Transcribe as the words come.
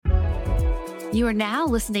You are now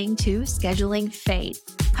listening to Scheduling Fate,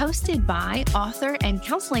 hosted by author and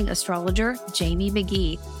counseling astrologer Jamie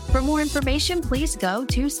McGee. For more information, please go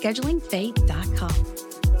to schedulingfate.com.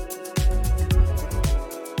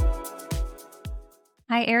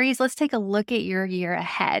 Hi, Aries. Let's take a look at your year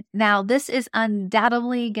ahead. Now, this is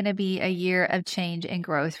undoubtedly going to be a year of change and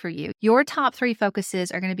growth for you. Your top 3 focuses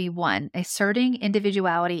are going to be 1, asserting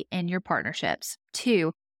individuality in your partnerships.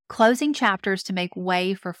 2, closing chapters to make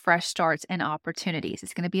way for fresh starts and opportunities.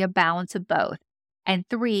 It's going to be a balance of both. And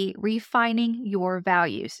 3, refining your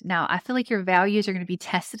values. Now, I feel like your values are going to be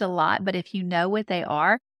tested a lot, but if you know what they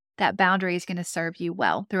are, that boundary is going to serve you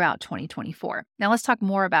well throughout 2024. Now, let's talk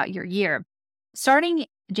more about your year. Starting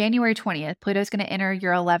January 20th, Pluto is going to enter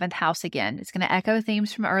your 11th house again. It's going to echo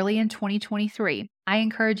themes from early in 2023. I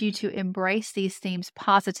encourage you to embrace these themes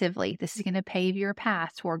positively. This is going to pave your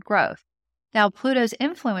path toward growth. Now, Pluto's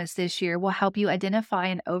influence this year will help you identify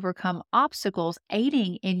and overcome obstacles,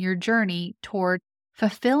 aiding in your journey toward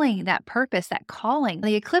fulfilling that purpose, that calling.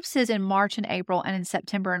 The eclipses in March and April and in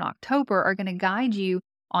September and October are going to guide you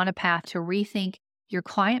on a path to rethink your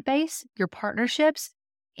client base, your partnerships,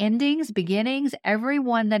 endings, beginnings,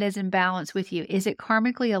 everyone that is in balance with you. Is it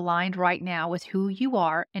karmically aligned right now with who you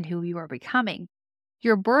are and who you are becoming?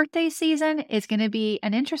 Your birthday season is going to be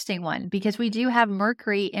an interesting one because we do have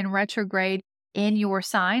Mercury in retrograde in your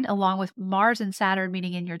sign, along with Mars and Saturn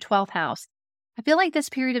meeting in your 12th house. I feel like this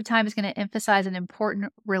period of time is going to emphasize an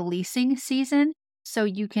important releasing season so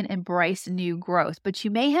you can embrace new growth, but you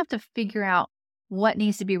may have to figure out what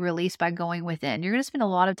needs to be released by going within. You're going to spend a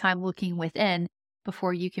lot of time looking within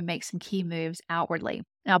before you can make some key moves outwardly.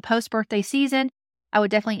 Now, post-birthday season, I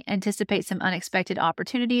would definitely anticipate some unexpected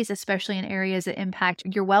opportunities, especially in areas that impact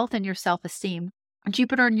your wealth and your self-esteem.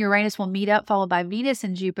 Jupiter and Uranus will meet up, followed by Venus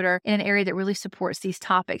and Jupiter in an area that really supports these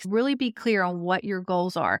topics. Really be clear on what your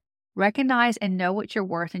goals are. Recognize and know what your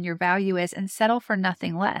worth and your value is and settle for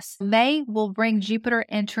nothing less. May will bring Jupiter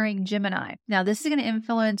entering Gemini. Now, this is going to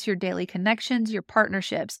influence your daily connections, your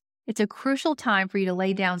partnerships. It's a crucial time for you to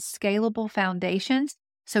lay down scalable foundations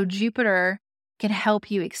so Jupiter can help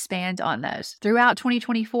you expand on those. Throughout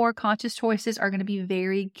 2024, conscious choices are going to be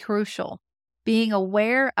very crucial. Being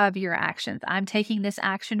aware of your actions, I'm taking this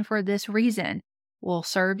action for this reason, will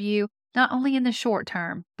serve you not only in the short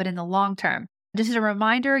term, but in the long term. Just as a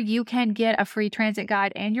reminder, you can get a free transit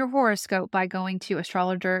guide and your horoscope by going to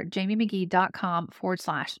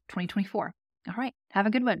astrologerjamiemcgee.com/2024. All right, have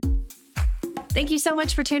a good one. Thank you so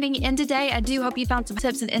much for tuning in today. I do hope you found some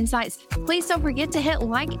tips and insights. Please don't forget to hit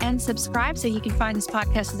like and subscribe so you can find this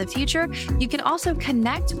podcast in the future. You can also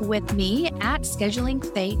connect with me at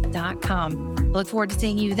schedulingfate.com. Look forward to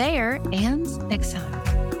seeing you there and next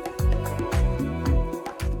time.